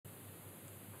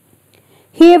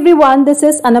Hey everyone, this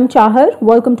is Anam Chahar.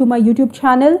 Welcome to my YouTube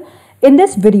channel. In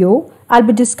this video, I'll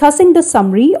be discussing the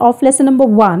summary of lesson number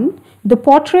 1, The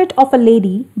Portrait of a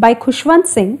Lady by Khushwant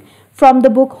Singh from the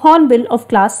book Hornbill of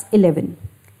class 11.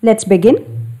 Let's begin.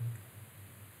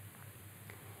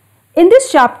 In this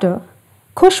chapter,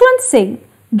 Khushwant Singh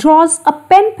draws a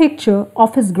pen picture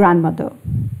of his grandmother.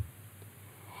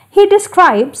 He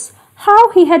describes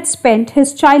how he had spent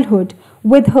his childhood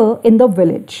with her in the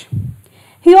village.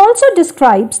 He also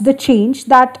describes the change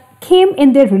that came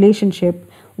in their relationship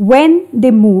when they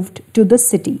moved to the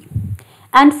city.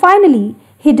 And finally,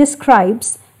 he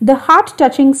describes the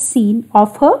heart-touching scene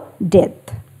of her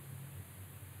death.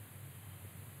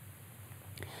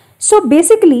 So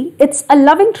basically, it's a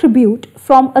loving tribute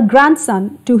from a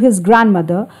grandson to his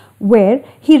grandmother, where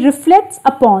he reflects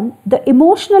upon the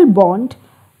emotional bond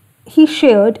he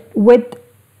shared with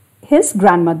his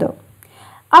grandmother.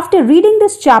 After reading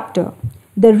this chapter,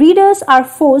 the readers are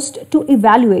forced to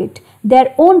evaluate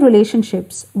their own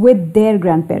relationships with their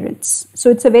grandparents. So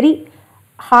it's a very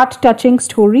heart-touching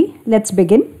story. Let's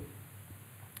begin.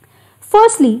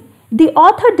 Firstly, the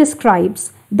author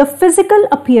describes the physical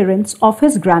appearance of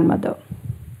his grandmother.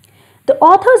 The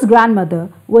author's grandmother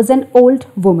was an old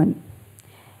woman.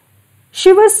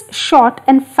 She was short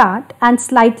and fat and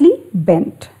slightly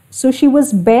bent. So she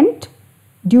was bent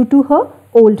due to her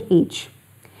old age.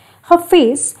 Her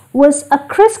face was a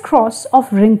crisscross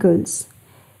of wrinkles.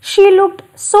 She looked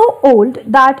so old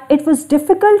that it was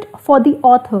difficult for the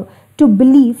author to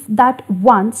believe that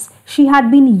once she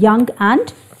had been young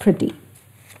and pretty.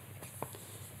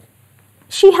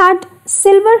 She had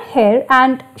silver hair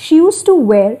and she used to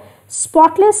wear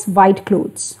spotless white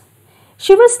clothes.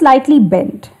 She was slightly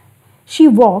bent. She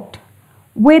walked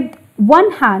with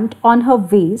one hand on her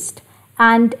waist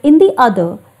and in the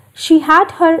other she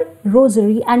had her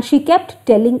rosary and she kept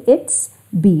telling its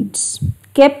beads.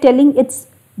 Kept telling its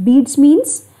beads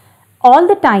means all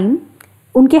the time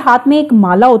उनके हाथ में एक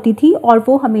माला होती थी और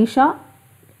वो हमेशा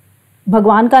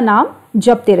भगवान का नाम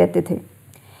जपते रहते थे.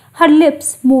 Her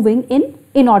lips moving in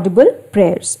inaudible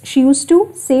prayers. She used to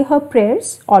say her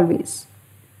prayers always.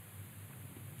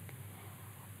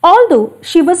 Although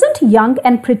she wasn't young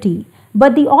and pretty,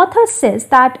 but the author says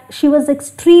that she was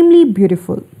extremely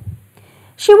beautiful.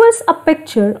 She was a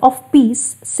picture of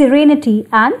peace, serenity,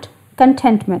 and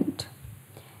contentment.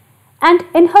 And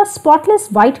in her spotless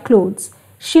white clothes,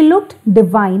 she looked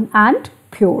divine and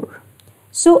pure.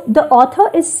 So the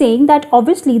author is saying that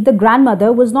obviously the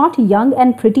grandmother was not young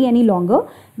and pretty any longer,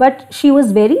 but she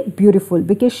was very beautiful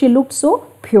because she looked so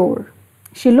pure.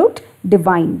 She looked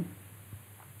divine.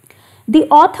 The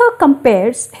author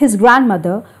compares his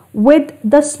grandmother with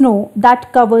the snow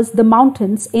that covers the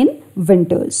mountains in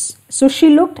winters. So she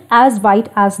looked as white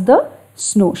as the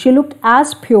snow. She looked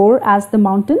as pure as the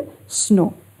mountain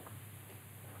snow.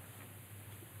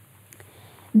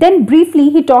 Then briefly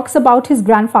he talks about his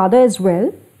grandfather as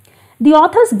well. The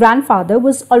author's grandfather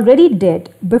was already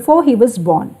dead before he was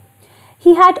born.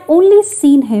 He had only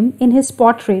seen him in his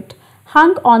portrait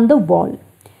hung on the wall.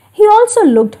 He also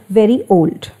looked very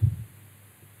old.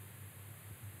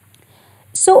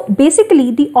 So basically,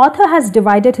 the author has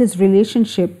divided his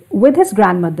relationship with his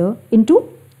grandmother into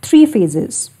 3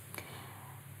 phases.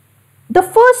 The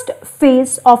first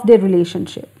phase of their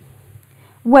relationship,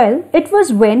 well, it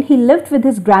was when he lived with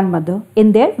his grandmother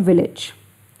in their village.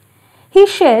 He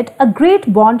shared a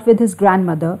great bond with his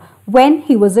grandmother when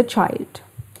he was a child,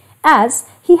 as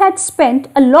he had spent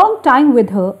a long time with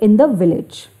her in the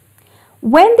village.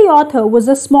 When the author was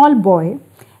a small boy,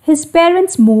 his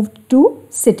parents moved to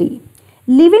city,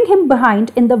 leaving him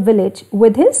behind in the village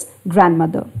with his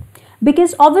grandmother.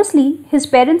 Because obviously his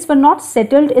parents were not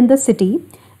settled in the city.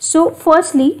 So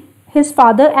firstly, his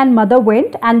father and mother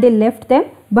went and they left them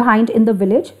behind in the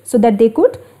village so that they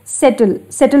could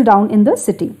settle down in the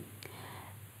city.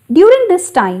 During this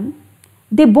time,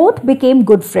 they both became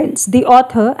good friends. The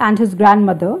author and his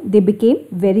grandmother, they became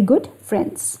very good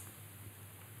friends.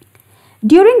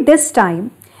 During this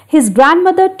time, his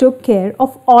grandmother took care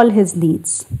of all his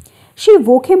needs. She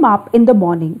woke him up in the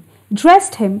morning,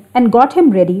 dressed him and got him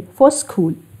ready for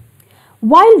school.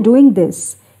 While doing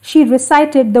this, she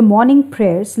recited the morning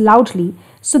prayers loudly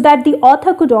so that the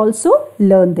author could also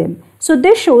learn them. So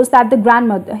this shows that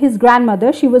his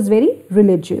grandmother, she was very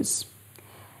religious.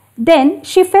 Then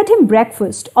she fed him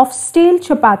breakfast of stale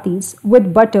chapatis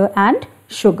with butter and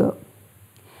sugar.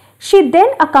 She then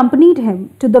accompanied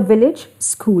him to the village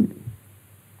school.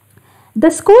 The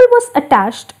school was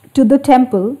attached to the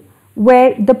temple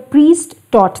where the priest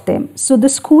taught them. So the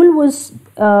school was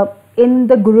in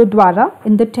the Gurudwara,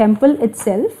 in the temple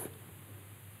itself.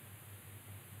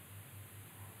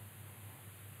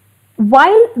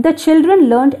 While the children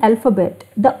learned alphabet,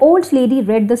 the old lady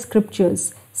read the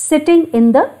scriptures sitting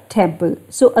in the temple.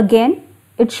 So again,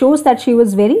 it shows that she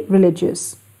was very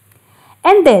religious.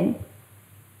 And then,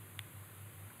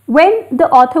 when the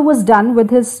author was done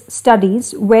with his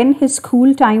studies, when his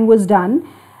school time was done,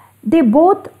 they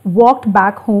both walked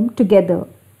back home together,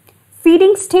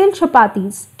 feeding stale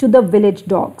chapatis to the village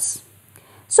dogs.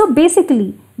 So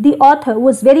basically, the author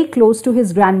was very close to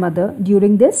his grandmother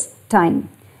during this time.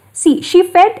 See, she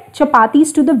fed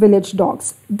chapatis to the village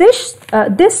dogs.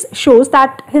 This shows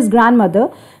that his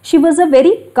grandmother, she was a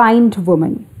very kind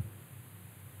woman.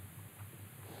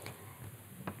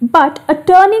 But a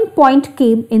turning point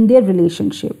came in their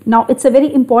relationship. Now, it's a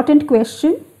very important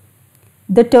question,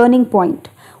 the turning point.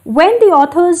 When the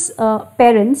author's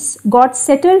parents got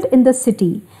settled in the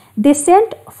city, they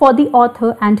sent for the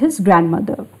author and his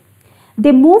grandmother.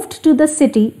 They moved to the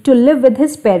city to live with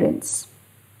his parents.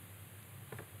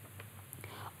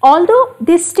 Although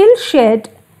they still shared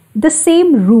the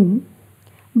same room,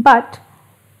 but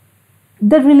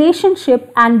the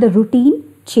relationship and the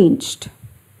routine changed.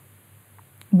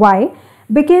 Why?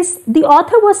 Because the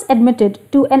author was admitted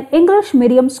to an English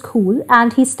medium school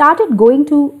and he started going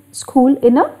to school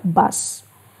in a bus.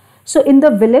 So in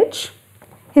the village,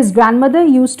 his grandmother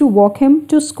used to walk him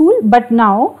to school, but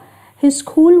now his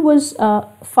school was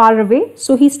far away,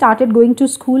 so he started going to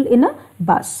school in a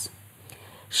bus.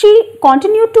 She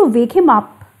continued to wake him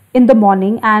up in the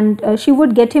morning and she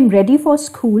would get him ready for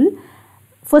school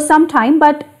for some time,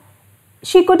 but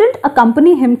she couldn't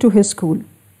accompany him to his school.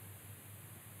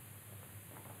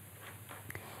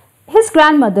 His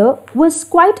grandmother was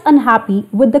quite unhappy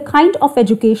with the kind of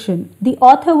education the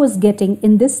author was getting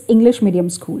in this English medium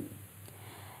school.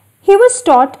 He was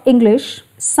taught English,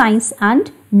 science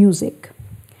and music.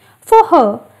 For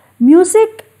her,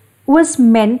 music was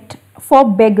meant for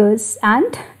beggars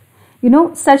and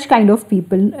such kind of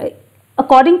people.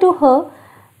 According to her,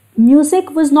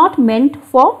 music was not meant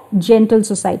for gentle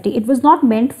society. It was not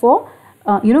meant for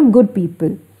good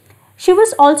people. She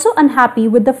was also unhappy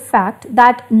with the fact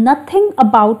that nothing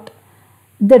about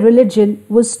the religion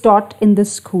was taught in the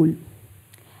school.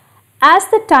 As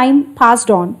the time passed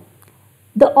on,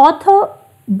 the author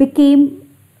became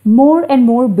more and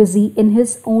more busy in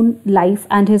his own life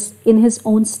and in his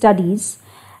own studies,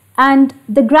 and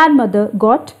the grandmother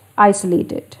got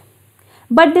isolated.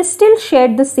 But they still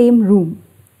shared the same room.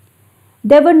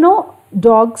 There were no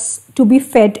dogs to be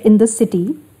fed in the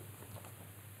city,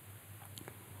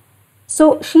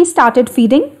 so she started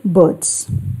feeding birds.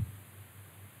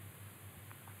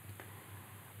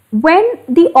 When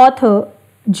the author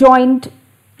joined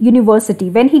university,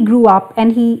 when he grew up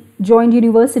and he joined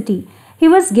university, he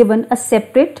was given a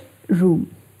separate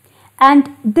room.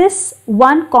 And this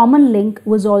one common link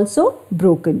was also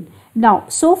broken. Now,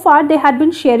 so far they had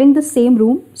been sharing the same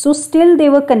room, so still they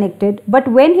were connected. But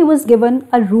when he was given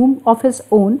a room of his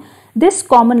own, this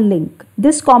common link,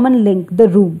 the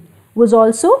room, was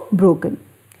also broken.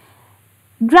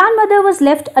 Grandmother was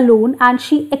left alone and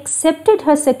she accepted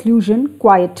her seclusion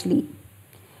quietly.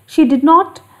 She did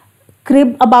not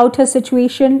crib about her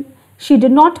situation. She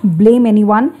did not blame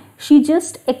anyone. She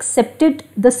just accepted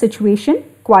the situation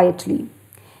quietly.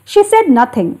 She said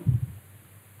nothing.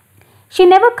 She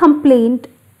never complained,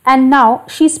 and now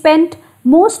she spent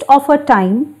most of her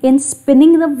time in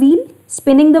spinning the wheel.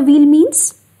 Spinning the wheel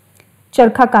means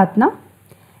charkha katna,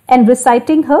 and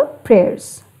reciting her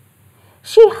prayers.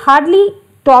 She hardly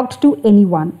talked to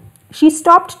anyone. She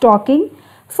stopped talking.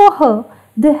 For her,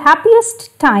 the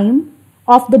happiest time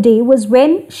of the day was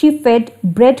when she fed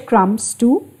breadcrumbs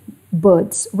to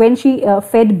birds, when she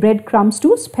fed breadcrumbs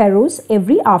to sparrows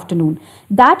every afternoon.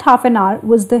 That half an hour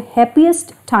was the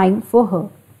happiest time for her.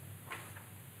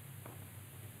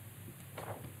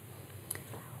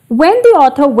 When the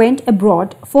author went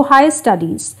abroad for higher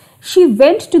studies, she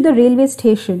went to the railway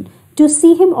station to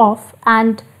see him off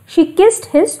and she kissed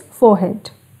his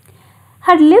forehead.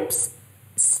 Her lips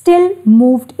still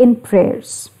moved in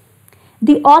prayers.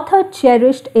 The author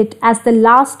cherished it as the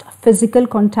last physical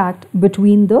contact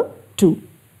between the two.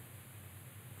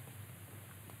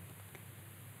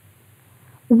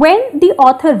 When the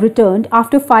author returned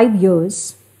after 5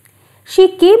 years,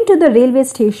 she came to the railway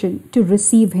station to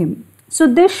receive him. So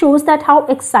this shows that how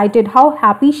excited, how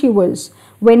happy she was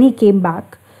when he came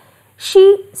back.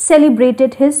 She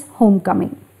celebrated his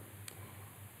homecoming.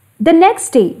 The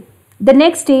next day,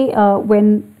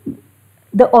 when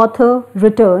the author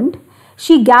returned,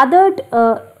 she gathered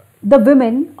the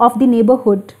women of the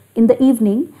neighborhood in the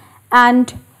evening,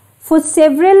 and for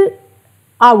several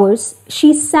hours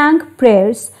she sang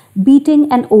prayers beating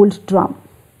an old drum.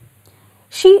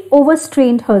 She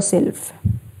overstrained herself.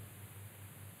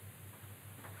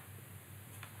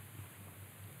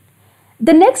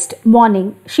 The next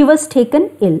morning, she was taken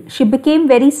ill. She became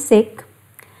very sick.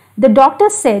 The doctor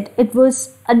said it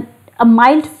was a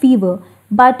mild fever,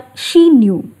 but she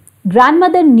knew,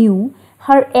 grandmother knew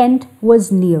her end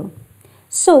was near.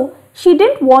 So she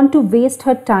didn't want to waste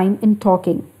her time in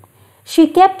talking. She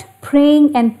kept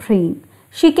praying and praying.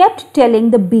 She kept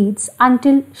telling the beads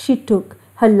until she took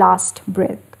her last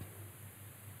breath.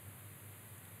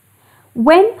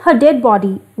 When her dead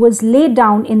body was laid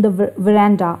down in the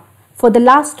veranda for the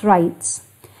last rites,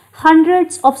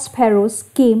 hundreds of sparrows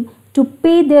came to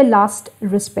pay their last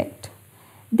respect.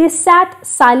 They sat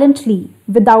silently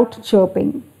without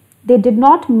chirping. They did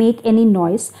not make any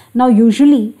noise. Now,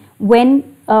 usually,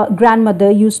 when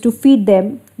grandmother used to feed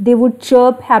them, they would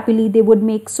chirp happily, they would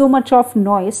make so much of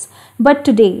noise. But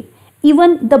today,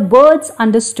 even the birds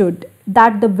understood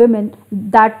that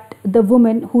the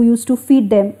woman who used to feed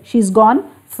them, she's gone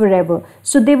forever.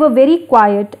 So they were very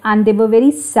quiet and they were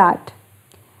very sad.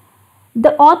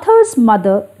 The author's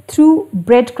mother threw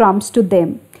breadcrumbs to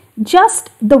them, just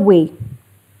the way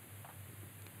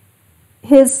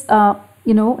his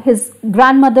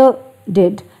grandmother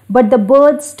did, but the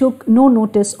birds took no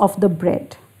notice of the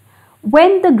bread.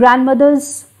 When the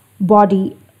grandmother's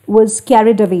body was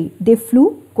carried away, they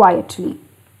flew quietly.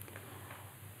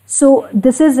 So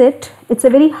this is it. It's a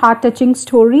very heart-touching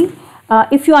story.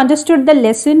 If you understood the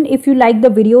lesson, if you like the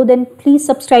video, then please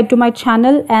subscribe to my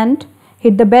channel and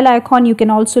hit the bell icon. You can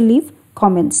also leave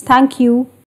comments. Thank you.